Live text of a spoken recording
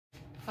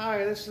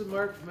Hi, this is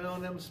Mark from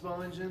L&M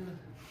Small Engine.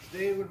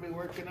 Today we're going to be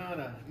working on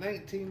a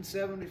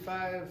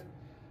 1975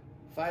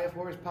 5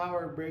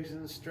 horsepower Briggs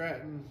and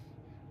Stratton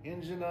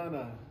engine on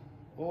a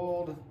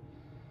old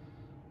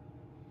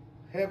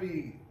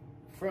heavy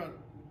front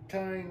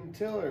tine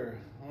tiller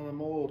on them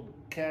old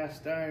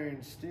cast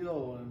iron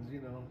steel ones,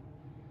 you know.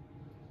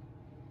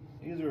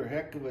 These were a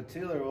heck of a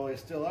tiller. Well, they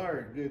still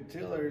are good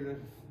tillers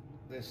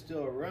if they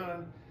still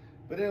run.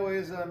 But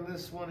anyways, on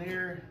this one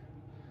here,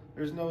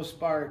 there's no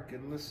spark,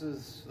 and this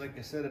is, like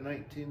I said, a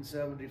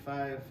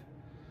 1975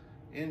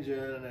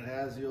 engine, and it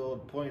has the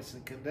old points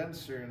and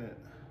condenser in it.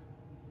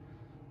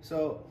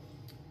 So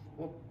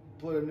we'll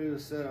put a new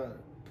set of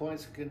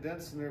points and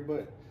condenser in there,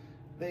 but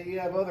they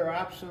have other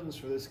options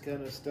for this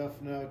kind of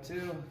stuff now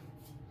too.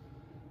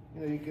 You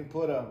know, you can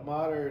put a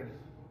modern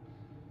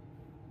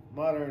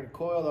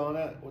coil on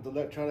it with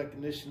electronic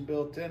ignition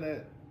built in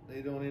it.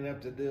 They don't even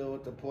have to deal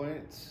with the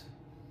points.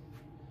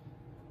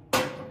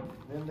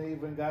 Then they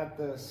even got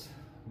this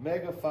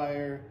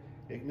Megafire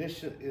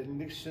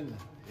ignition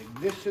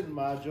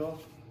module.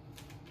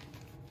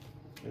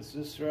 It's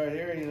this right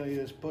here. You know, you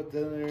just put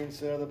that in there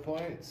instead of the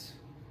points,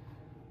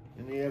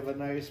 and you have a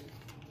nice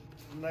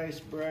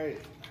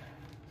bright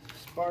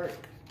spark.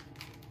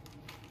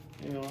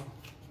 You know,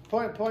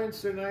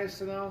 points are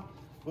nice and all,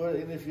 but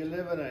if you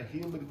live in a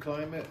humid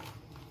climate,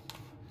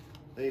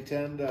 they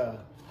tend to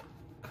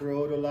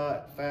corrode a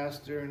lot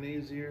faster and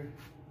easier.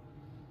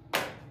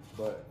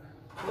 But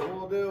what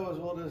we'll do is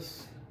we'll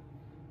just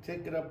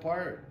take it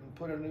apart and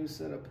put a new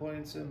set of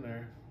points in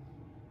there.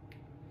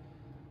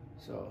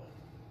 So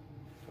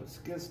let's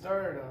get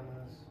started on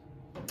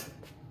this.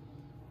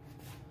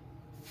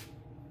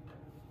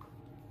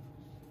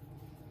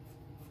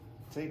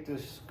 Take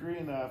this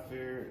screen off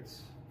here.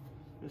 It's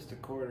just a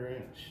 1/4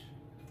 inch.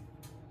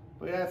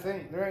 But yeah, I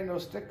think there ain't no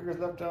stickers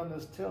left on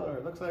this tiller.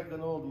 It looks like an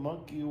old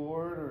Monkey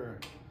Ward or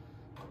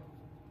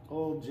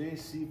old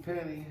J.C.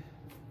 Penney.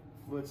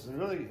 But it's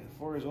really,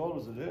 for as old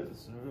as it is,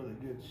 it's in really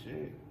good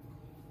shape.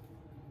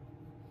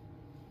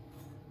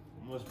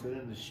 It must have been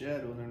in the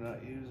shed when they're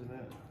not using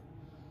it.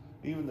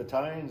 Even the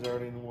tines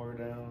aren't even wore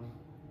down.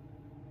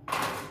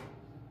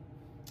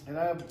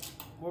 And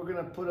we're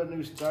gonna put a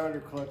new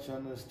starter clutch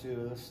on this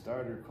too. This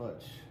starter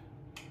clutch,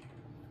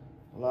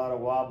 a lot of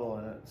wobble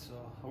in it, so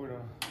we're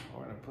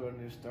gonna put a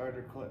new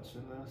starter clutch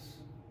in this.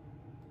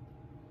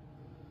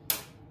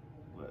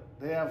 But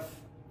they have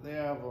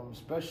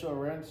special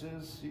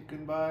wrenches you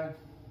can buy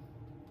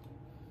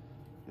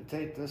to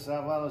take this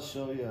off. I'll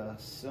show you a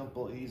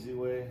simple, easy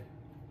way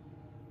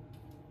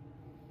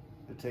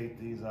to take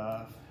these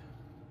off.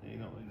 You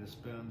don't need to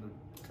spend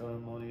a ton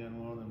of money on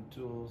one of them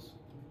tools.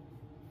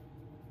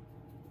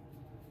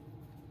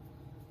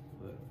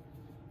 But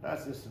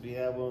that's just if you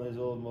have one of these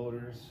old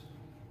motors.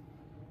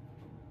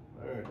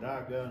 They're a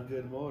doggone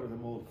good motor,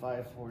 them old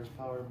 5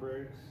 horsepower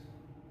Briggs.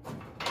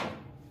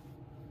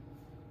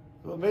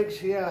 Well, make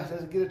sure, yeah,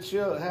 just get a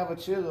chisel, have a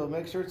chisel.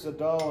 Make sure it's a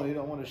dull one. You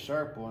don't want a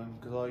sharp one,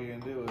 because all you're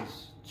gonna do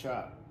is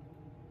chop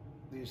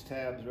these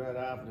tabs right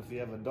off. And if you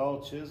have a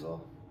dull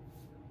chisel,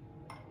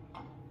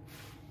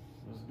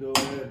 just go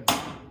ahead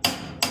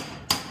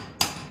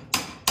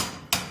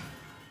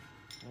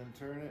and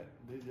turn it.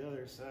 Do the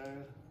other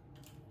side.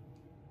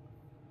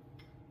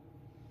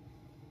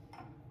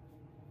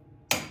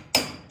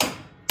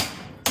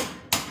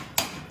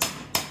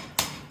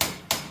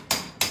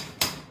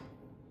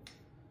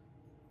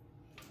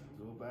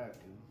 Go back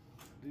and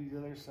do the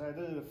other side. I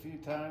did it a few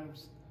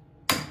times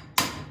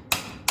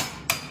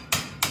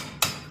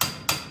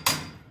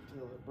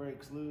until it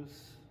breaks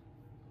loose.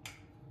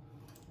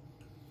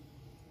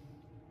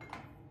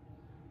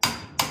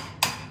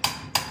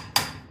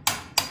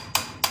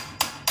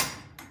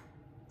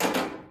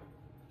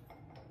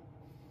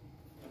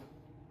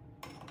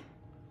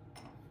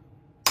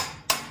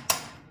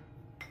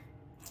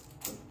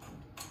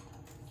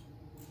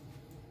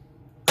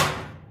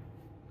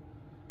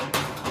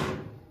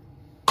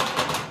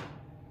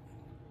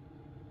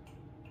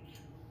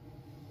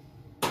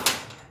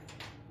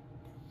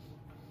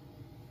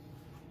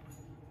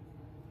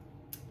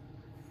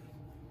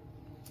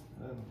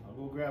 Then I'll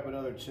go grab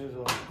another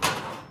chisel.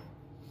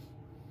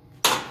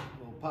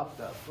 We'll pop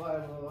that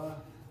flywheel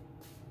off.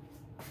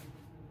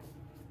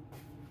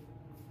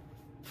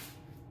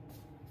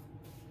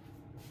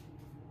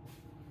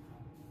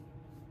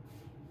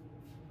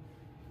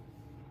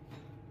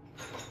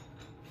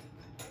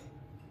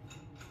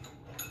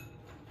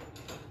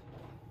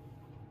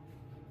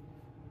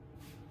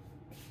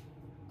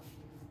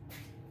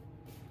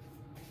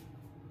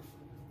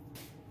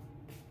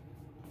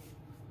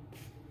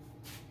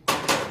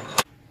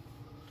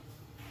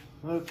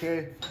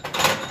 Okay,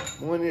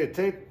 when you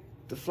take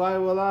the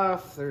flywheel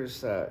off,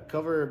 there's a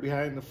cover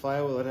behind the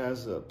flywheel that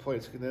has a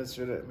points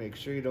condenser in it. Make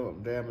sure you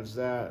don't damage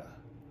that.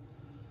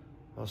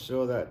 I'll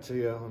show that to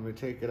you when we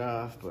take it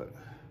off, but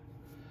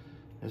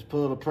just put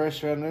a little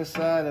pressure on this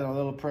side and a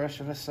little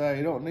pressure on this side.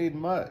 You don't need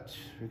much,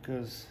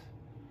 because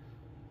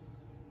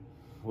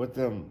with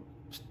them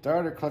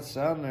starter clutches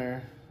on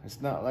there,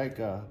 it's not like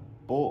a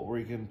bolt where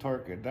you can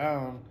torque it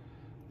down.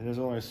 there's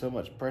only so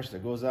much pressure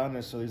that goes on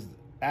there, so these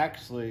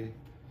actually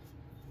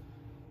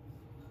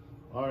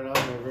aren't on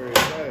there very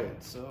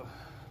tight. So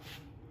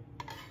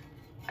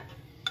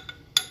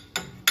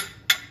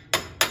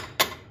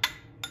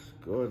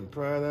go ahead and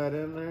pry that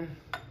in there.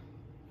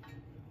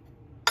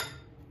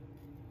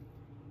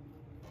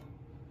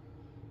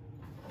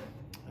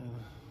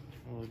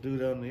 We'll do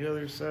it on the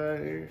other side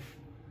here.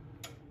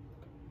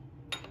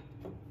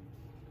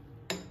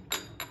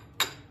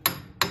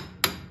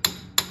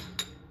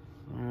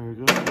 There we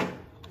go.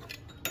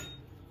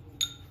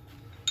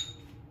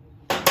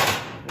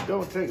 It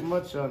don't take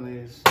much on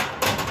these.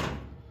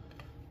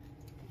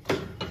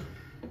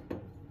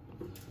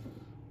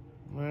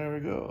 There we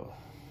go.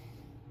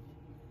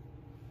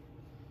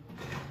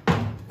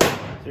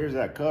 Here's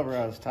that cover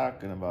I was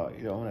talking about.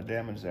 You don't want to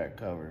damage that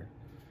cover.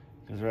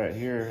 Because right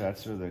here,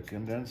 that's where the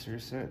condenser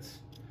sits.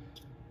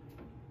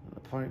 And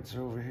the points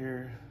are over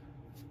here.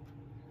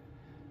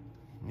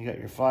 You got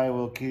your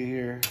flywheel key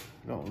here.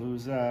 Don't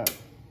lose that.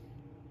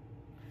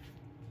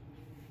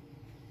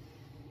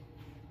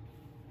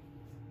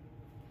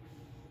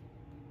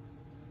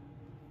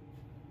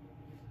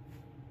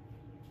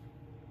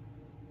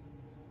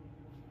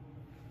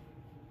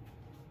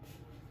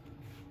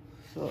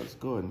 So let's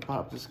go ahead and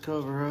pop this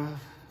cover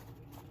off.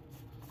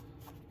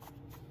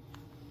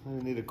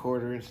 I need a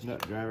 1/4-inch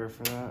nut driver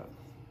for that.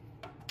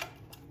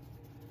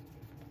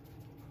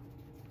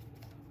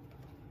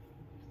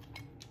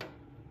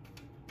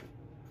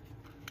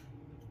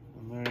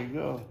 And there you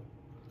go.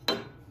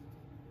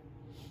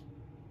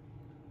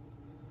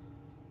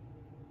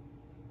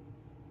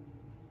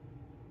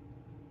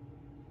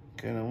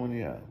 Okay, now when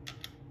you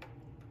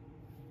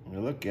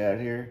look at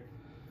it here,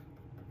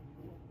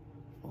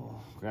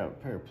 we'll grab a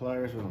pair of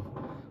pliers and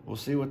we'll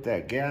see what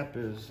that gap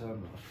is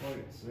on the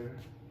points there.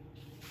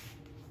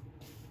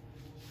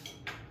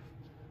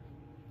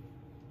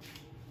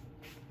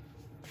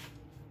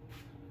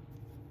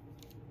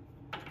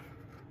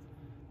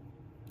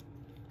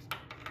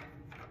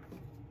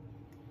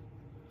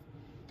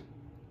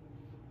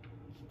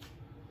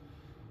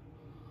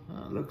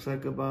 Looks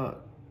like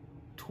about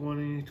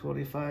 20,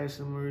 25,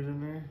 somewhere in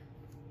there.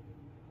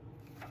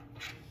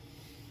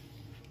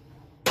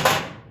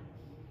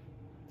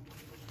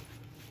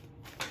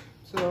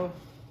 So,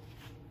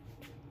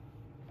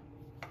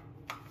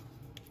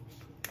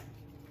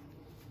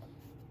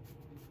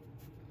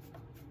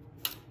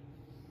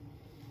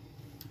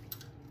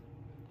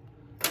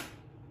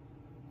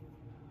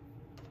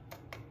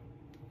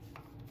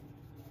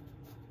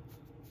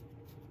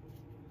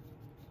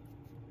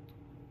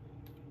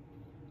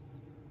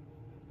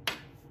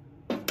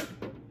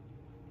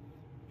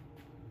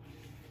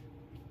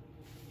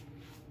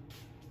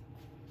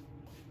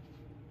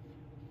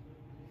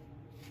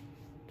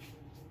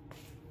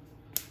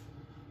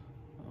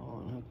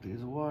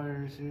 these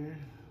wires here.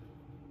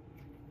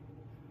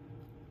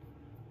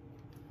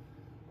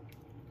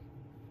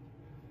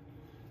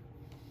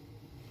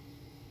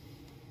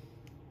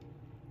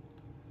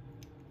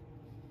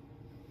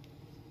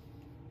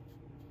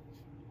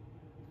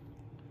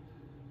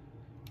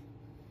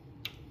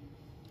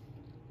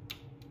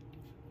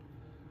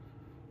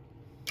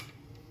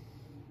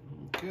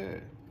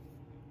 Okay.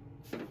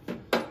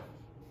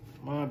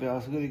 Might be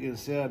also good you can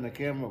see it on the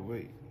camera, but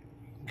you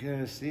can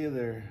kind of see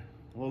they're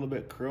a little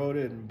bit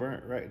corroded and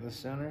burnt right in the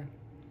center.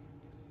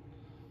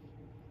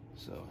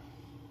 So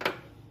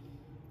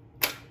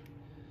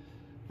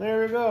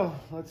there we go.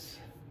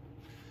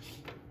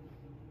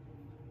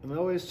 And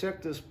always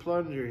check this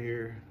plunger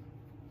here.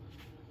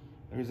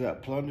 There's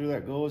that plunger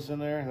that goes in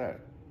there that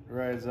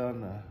rides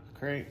on the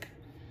crank.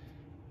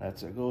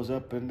 That's it, goes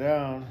up and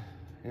down.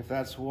 If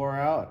that's wore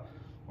out,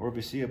 or if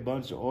you see a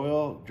bunch of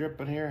oil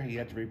dripping here, you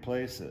have to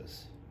replace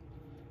this.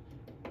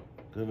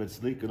 Because if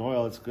it's leaking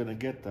oil, it's gonna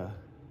get the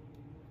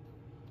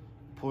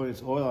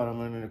points oil on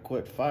them and then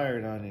quit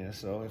firing on you.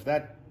 So if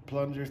that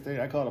plunger thing,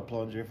 I call it a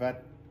plunger, if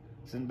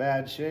that's in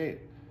bad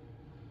shape,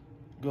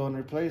 go and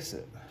replace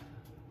it.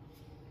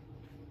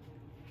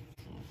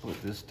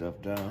 Put this stuff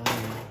down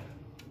here,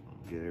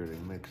 get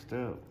everything mixed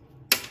up.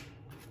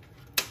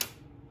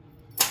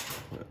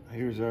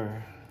 Here's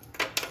our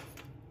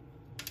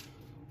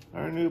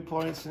new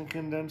points and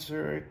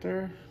condenser right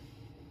there.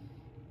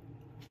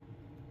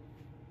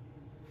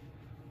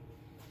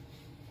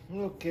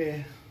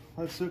 Okay,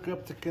 let's hook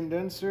up the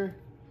condenser.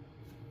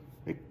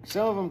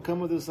 Some of them come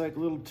with this like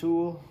little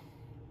tool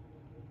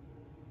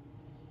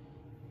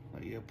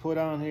that you put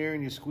on here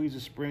and you squeeze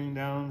the spring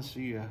down so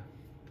you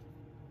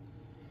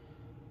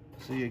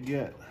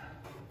get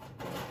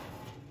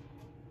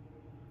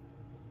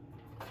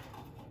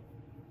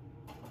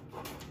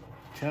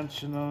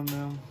tension on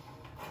them.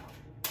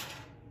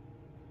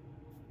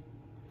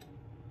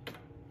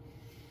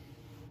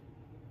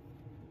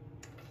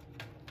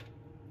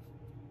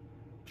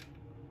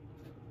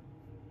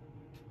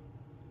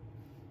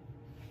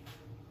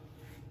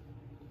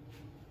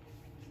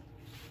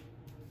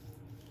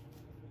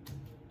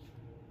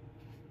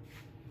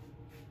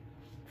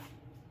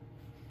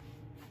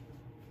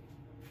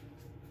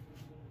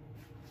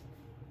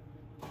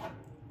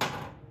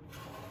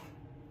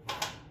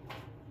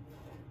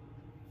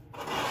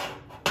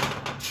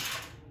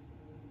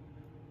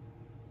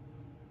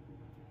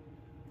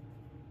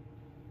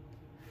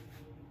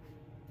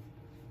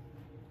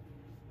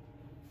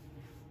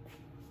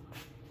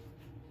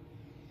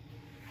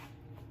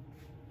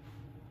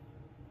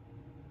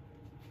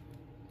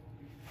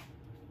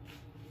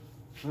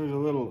 There's a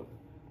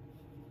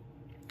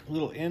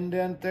little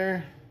indent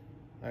there.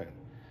 I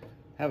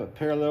have it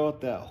parallel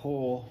with that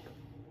hole.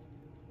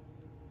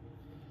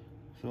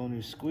 So when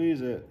you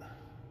squeeze it,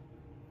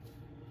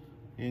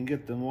 you can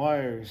get them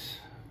wires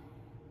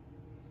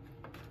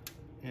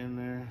in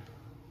there.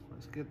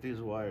 Let's get these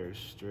wires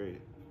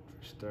straight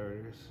for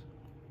starters.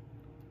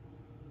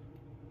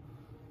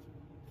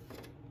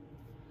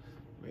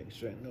 Make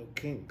sure I no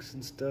kinks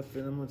and stuff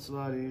in them. It's a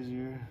lot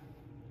easier.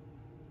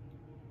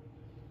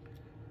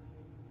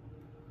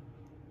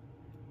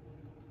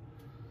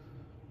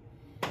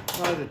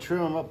 Try to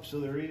trim them up so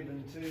they're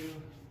even too.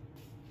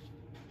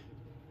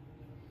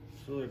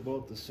 So they're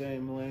both the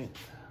same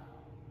length.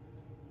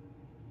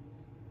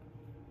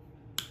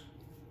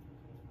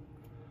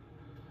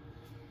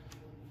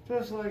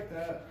 Just like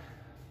that.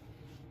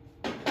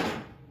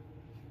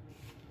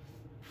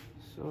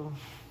 So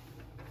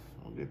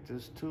I'll get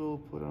this tool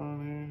put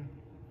on here.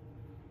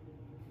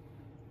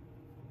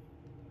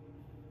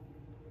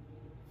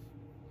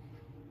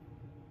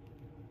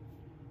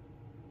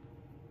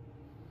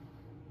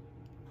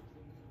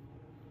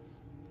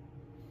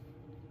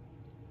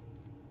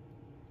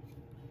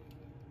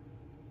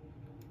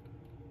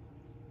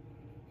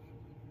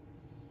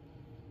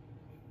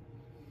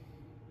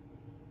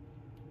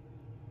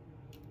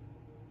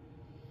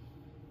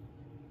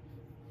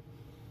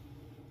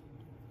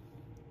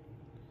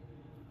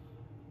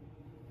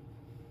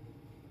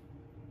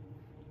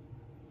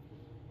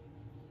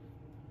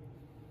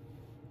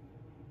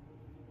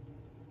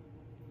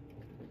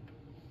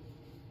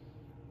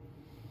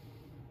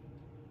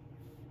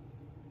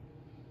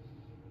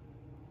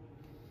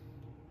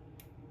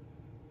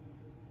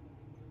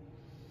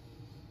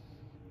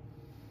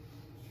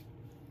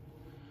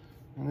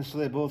 And this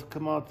way they both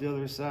come out the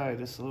other side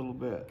just a little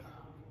bit.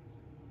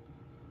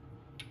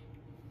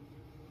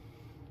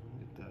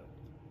 Get that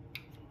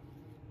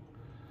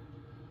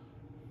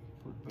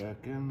put back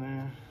in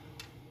there.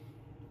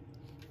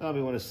 I don't know if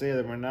you want to save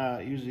them or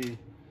not. Usually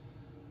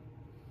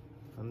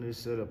a new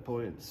set of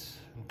points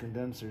and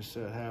condenser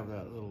set have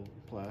that little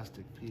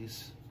plastic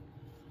piece.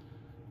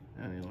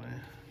 Anyway.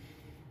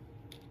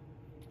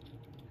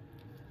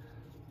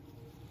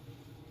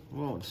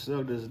 Won't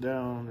sew this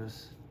down.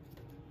 Just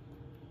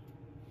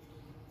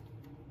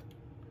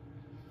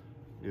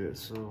get it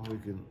so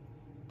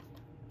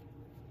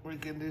we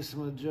can do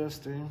some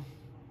adjusting.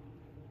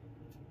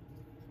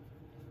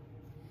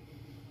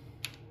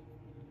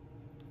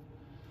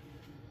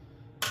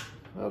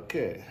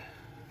 Okay,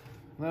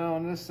 now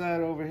on this side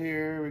over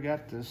here we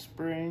got the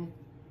spring.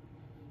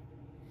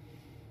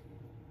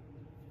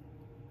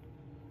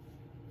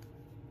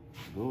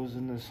 Goes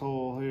in this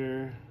hole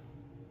here.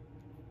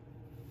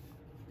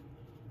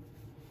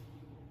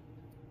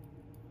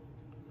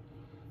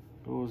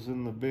 Goes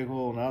in the big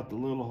hole and out the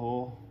little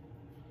hole,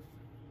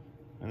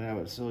 and have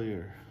it so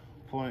your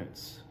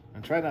points,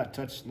 and try not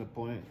touching the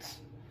points.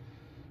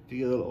 If you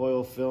get a little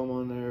oil film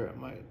on there, it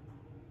might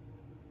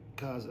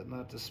cause it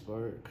not to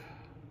spark.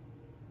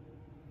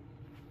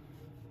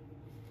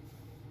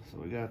 So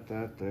we got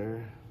that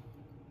there.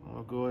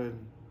 I'll go ahead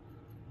and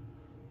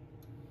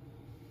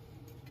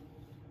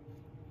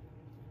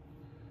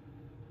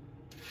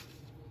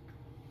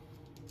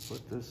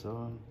put this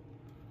on.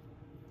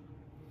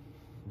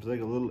 There's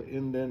like a little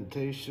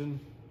indentation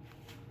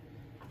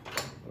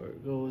where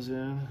it goes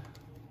in.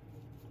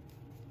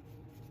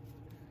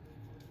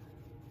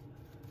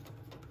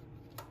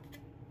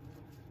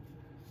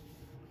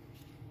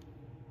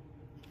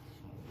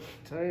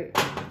 Tight.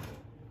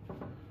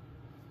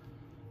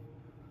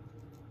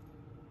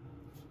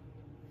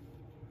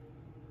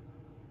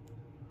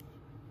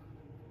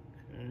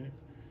 Okay.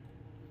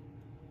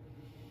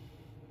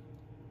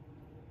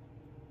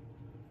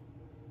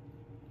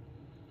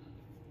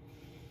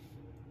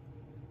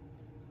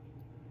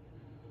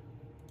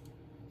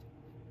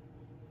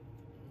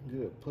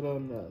 Get it put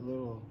on that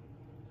little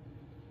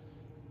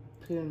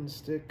pin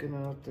sticking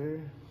out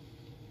there.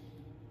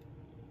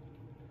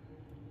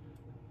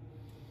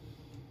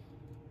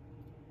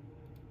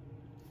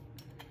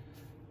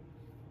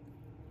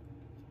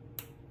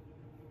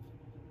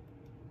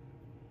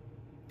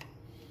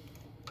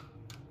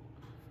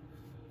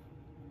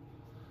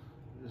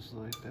 Just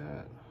like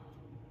that.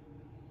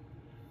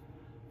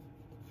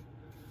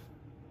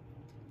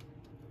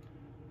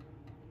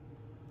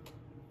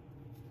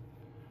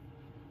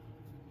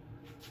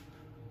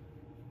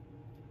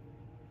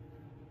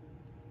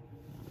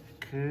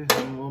 Okay,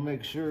 and we'll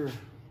make sure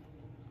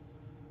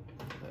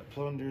that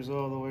plunger's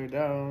all the way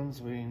down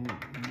so we can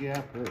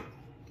gap it.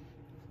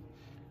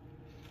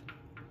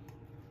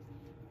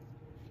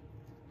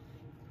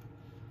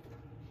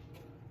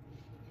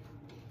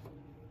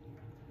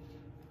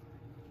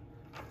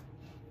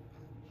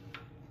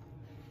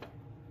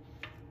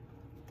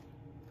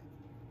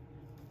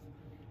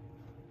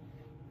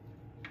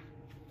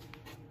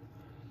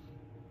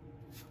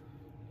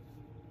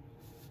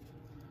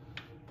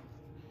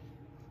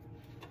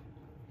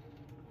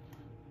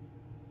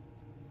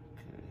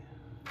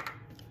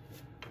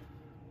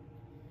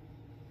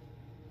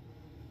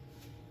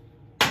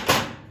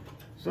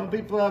 Some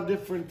people have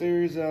different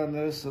theories on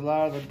this. A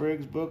lot of the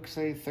Briggs books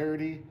say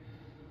 30.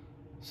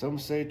 Some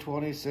say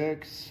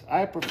 26.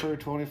 I prefer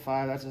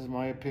 25. That's just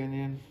my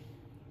opinion.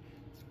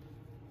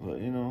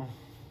 But, you know,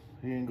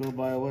 you can go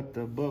by what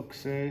the books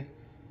say.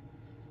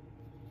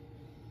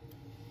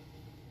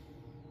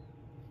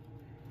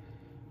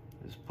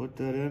 Just put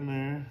that in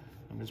there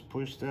and just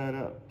push that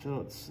up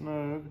till it's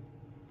snug.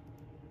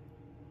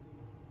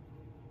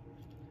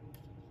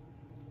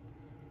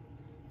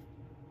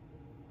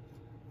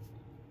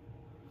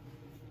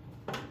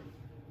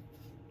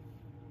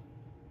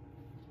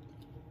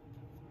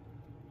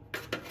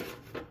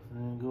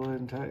 And go ahead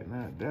and tighten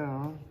that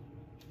down.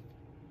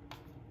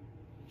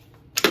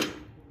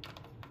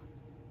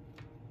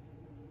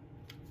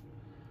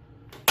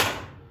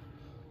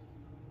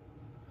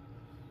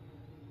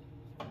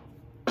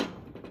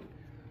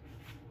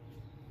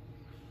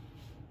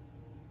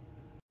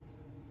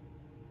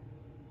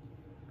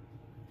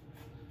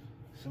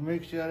 So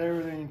make sure you got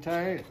everything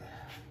tight.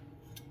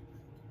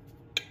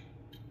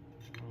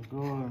 I'll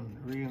go and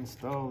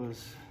reinstall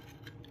this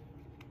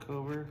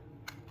cover.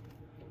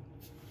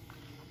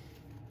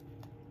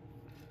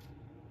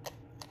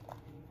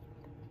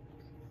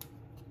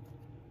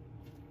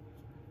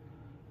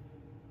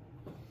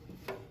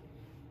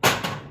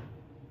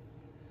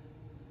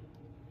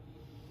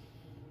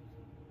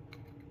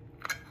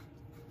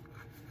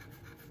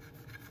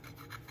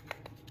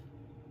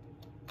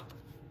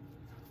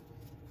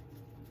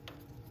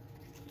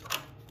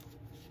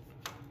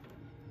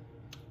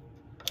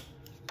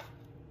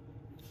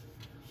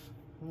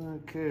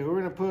 Okay, we're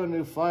gonna put a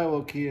new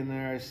flywheel key in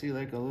there. I see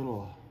like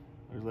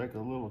there's like a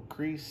little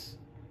crease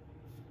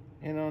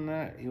in on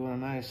that. You want a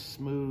nice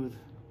smooth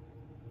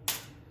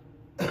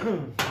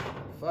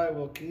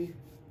flywheel key.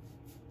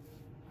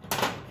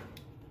 So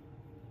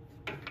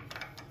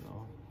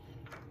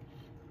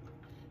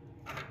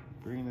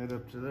bring that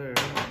up to there.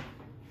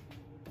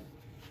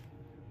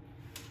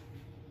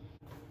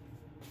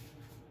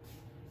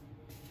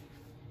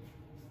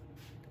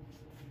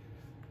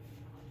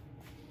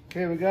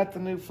 Okay, we got the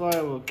new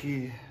flywheel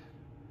key.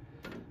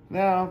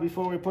 Now,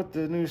 before we put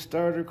the new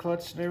starter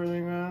clutch and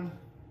everything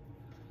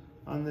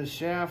on this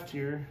shaft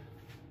here,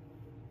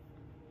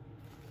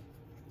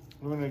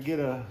 we're gonna get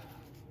a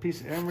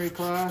piece of emery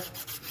cloth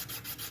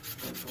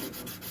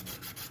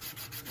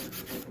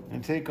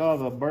and take all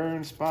the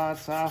burn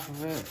spots off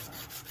of it.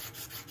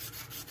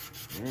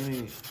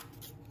 Any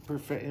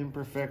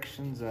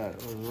imperfections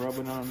that was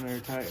rubbing on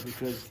there tight,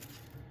 because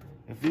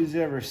if these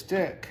ever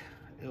stick,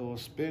 it will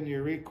spin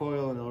your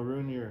recoil and it'll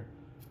ruin your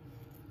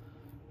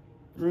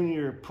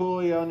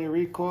pulley on your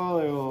recoil.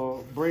 It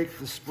will break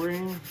the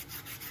spring.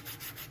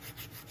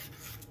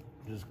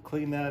 Just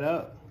clean that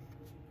up.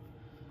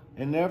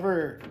 And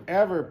never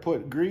ever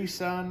put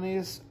grease on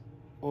these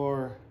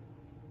or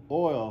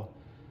oil.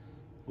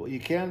 What you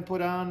can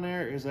put on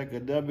there is like a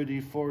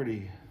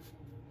WD-40.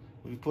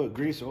 When you put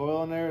grease or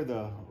oil in there,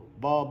 the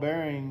ball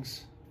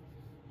bearings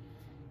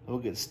will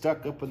get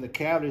stuck up in the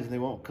cavities and they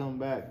won't come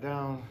back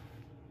down.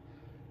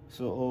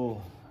 So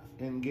it'll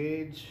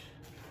engage.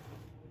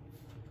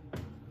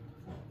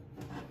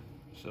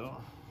 So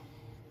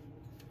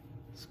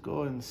let's go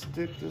ahead and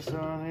stick this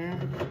on here.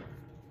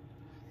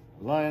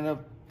 Line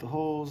up the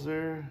holes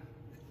there.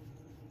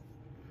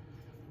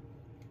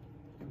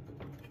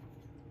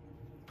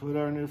 Put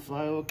our new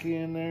flywheel key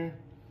in there.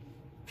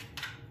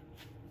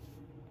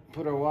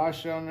 Put our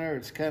washer on there.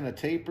 It's kind of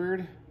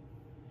tapered.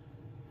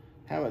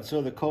 Have it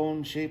so the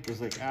cone shape is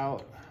like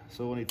out.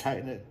 So when you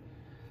tighten it,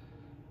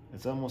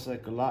 it's almost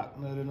like a lock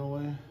nut in a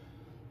way.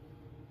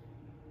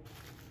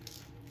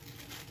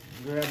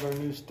 Grab our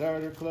new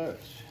starter clutch.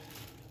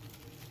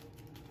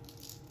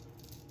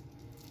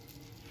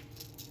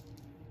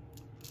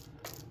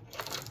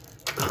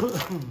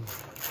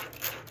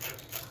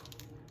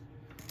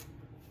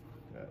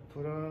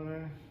 Put on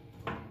there.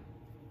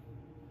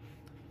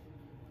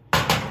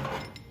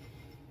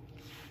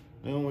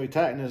 And when we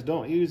tighten this,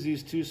 don't use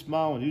these two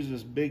small ones. Use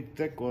these big,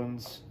 thick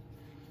ones.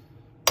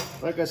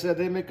 Like I said,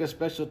 they make a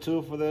special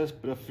tool for this,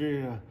 but if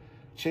you're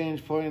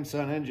change points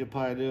on engine,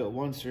 probably do it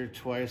once or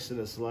twice in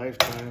its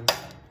lifetime.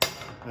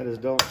 I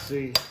just don't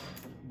see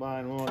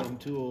buying one of them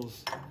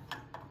tools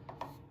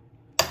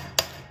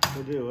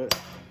to do it.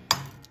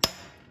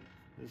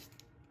 Just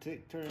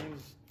take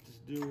turns,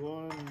 just do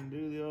one and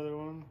do the other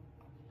one.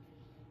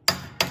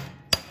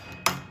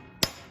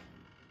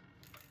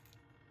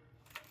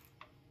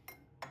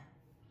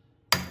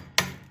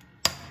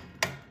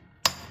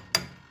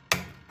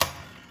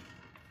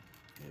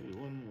 Maybe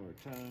one more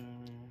time.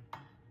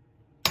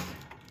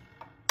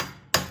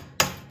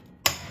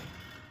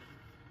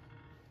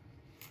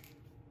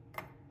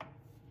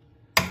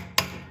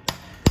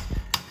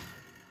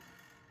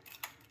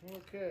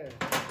 Okay,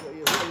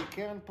 what you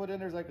can put in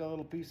there's like a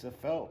little piece of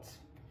felt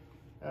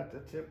at the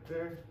tip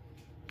there.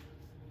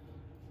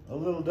 A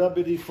little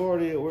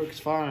WD-40, it works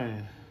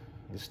fine.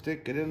 Just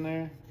stick it in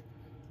there.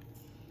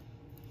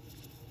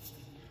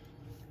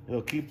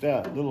 It'll keep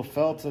that little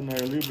felt in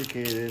there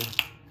lubricated.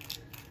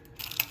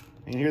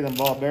 You can hear them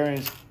ball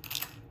bearings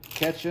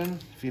catching.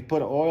 If you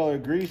put oil or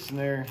grease in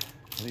there,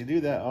 when you do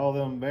that, all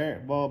them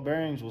ball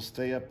bearings will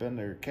stay up in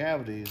their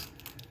cavities,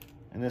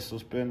 and this will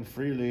spin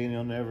freely, and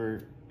you'll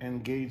never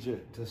engage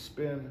it to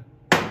spin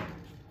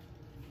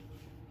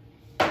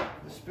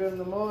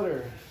the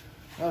motor.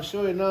 I'll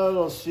show you another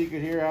little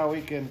secret here, how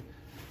we can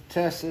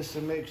test this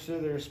and make sure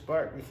there's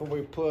spark before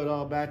we put it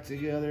all back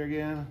together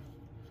again.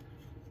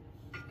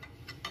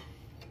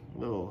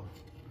 Little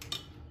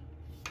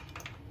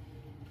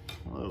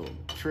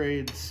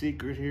trade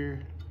secret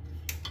here.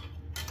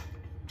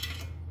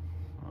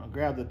 I'll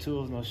grab the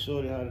tools and I'll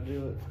show you how to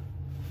do it.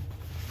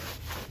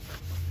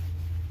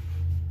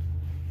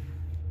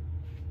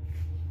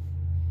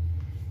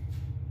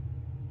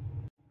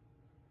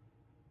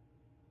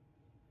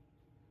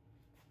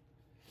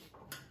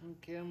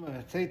 Okay, I'm going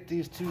to take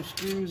these two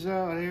screws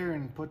out here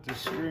and put the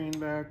screen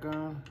back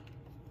on.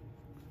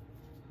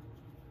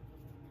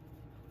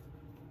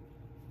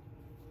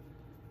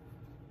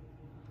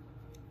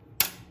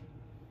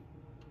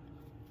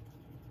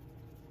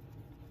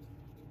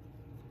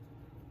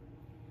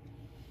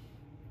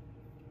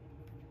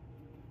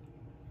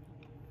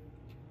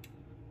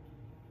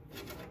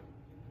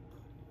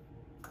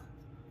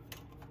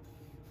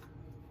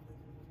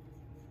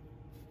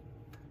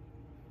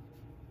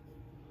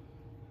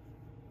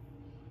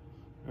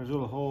 There's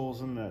little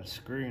holes in that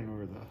screen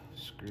where the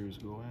screws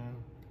go in.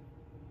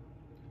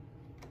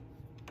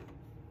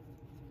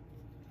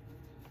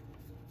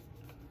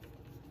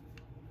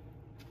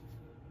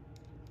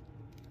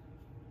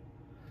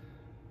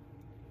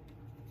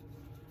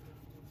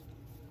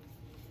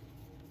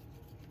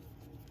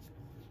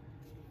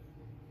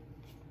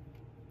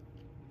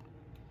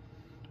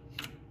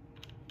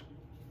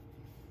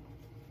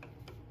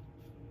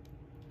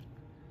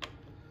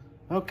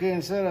 Okay,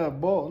 instead of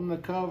bolting the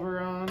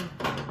cover on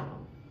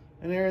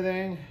and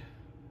everything,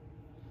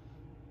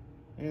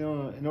 you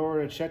know, in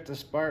order to check the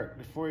spark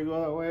before you go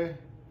that way,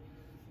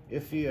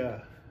 if you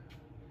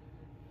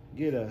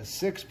get a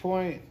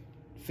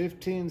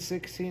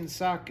 6.15/16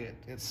 socket,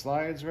 it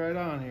slides right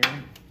on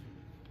here,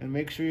 and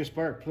make sure your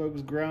spark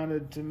plug's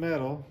grounded to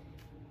metal.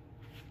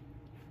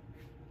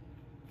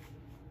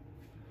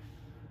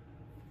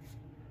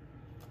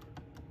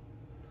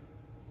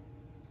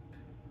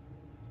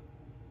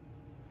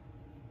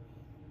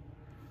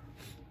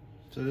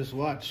 So just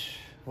watch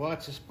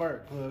the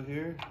spark plug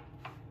here.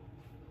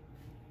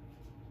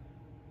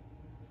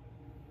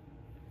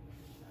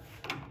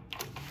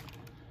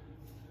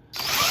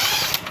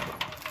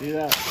 See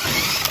that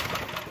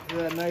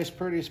nice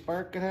pretty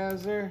spark it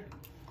has there?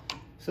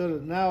 So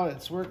now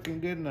it's working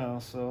good now.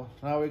 So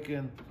now we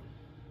can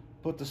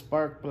put the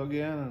spark plug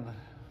in and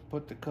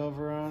put the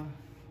cover on.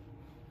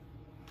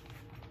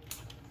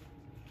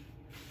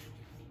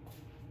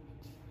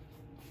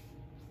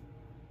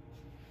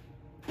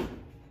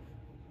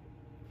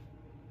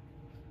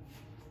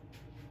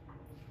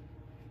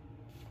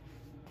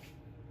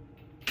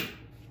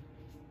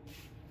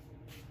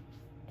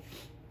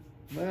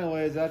 But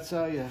anyways, that's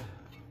how you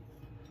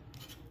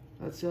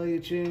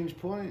change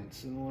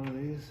points in one of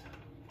these.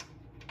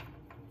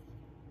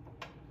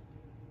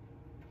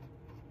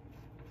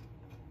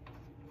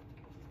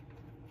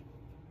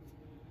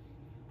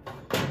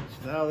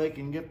 So now they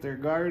can get their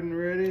garden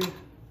ready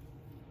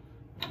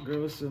and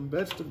grow some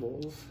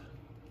vegetables.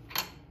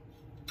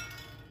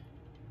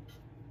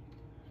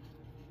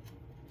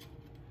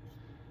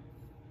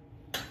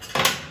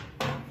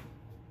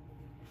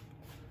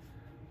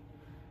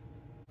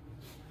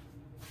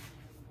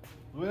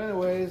 Well,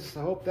 anyways,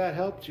 I hope that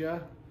helped you.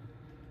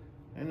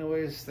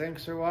 Anyways,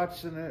 thanks for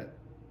watching it.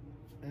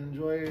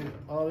 Enjoy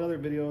all the other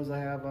videos I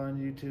have on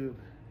YouTube.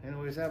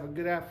 Anyways, have a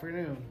good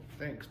afternoon.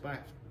 Thanks, bye.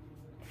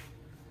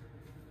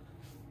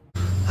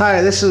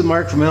 Hi, this is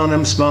Mark from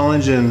L&M Small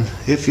Engine.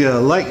 If you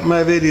like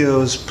my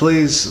videos,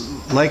 please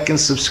like and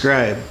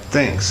subscribe.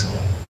 Thanks.